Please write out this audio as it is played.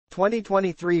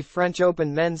2023 French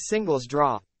Open Men's Singles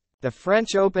Draw. The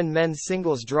French Open Men's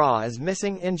Singles Draw is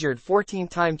missing injured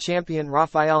 14-time champion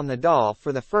Rafael Nadal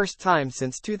for the first time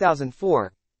since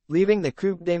 2004, leaving the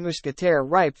Coupe des Mousquetaires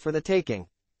ripe for the taking.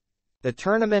 The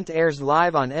tournament airs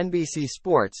live on NBC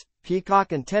Sports,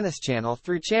 Peacock and Tennis Channel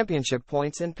through championship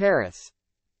points in Paris.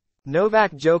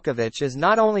 Novak Djokovic is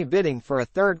not only bidding for a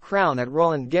third crown at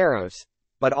Roland Garros,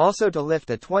 but also to lift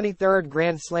a 23rd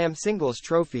Grand Slam singles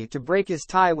trophy to break his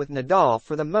tie with Nadal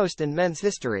for the most in men's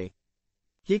history.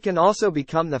 He can also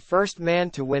become the first man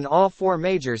to win all four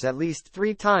majors at least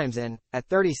 3 times and, at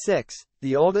 36,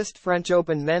 the oldest French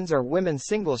Open men's or women's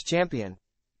singles champion.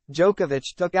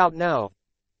 Djokovic took out No.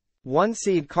 1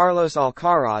 seed Carlos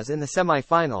Alcaraz in the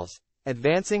semifinals,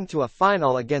 advancing to a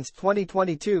final against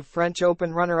 2022 French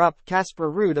Open runner-up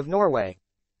Casper Ruud of Norway.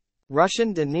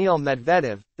 Russian Daniil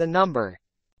Medvedev, the number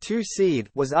 2 seed,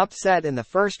 was upset in the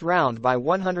first round by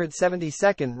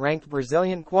 172nd-ranked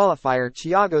Brazilian qualifier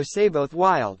Thiago Seyboth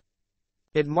Wild.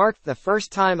 It marked the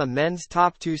first time a men's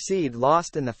top 2 seed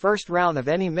lost in the first round of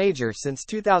any major since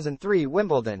 2003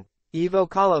 Wimbledon. Ivo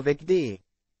Karlovic d.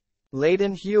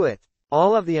 Lleyton Hewitt.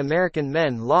 All of the American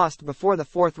men lost before the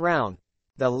 4th round.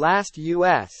 The last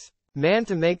U.S. man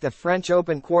to make the French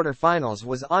Open quarterfinals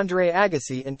was Andre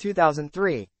Agassi in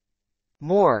 2003.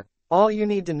 More. All you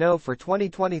need to know for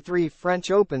 2023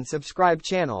 French Open. Subscribe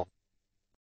channel.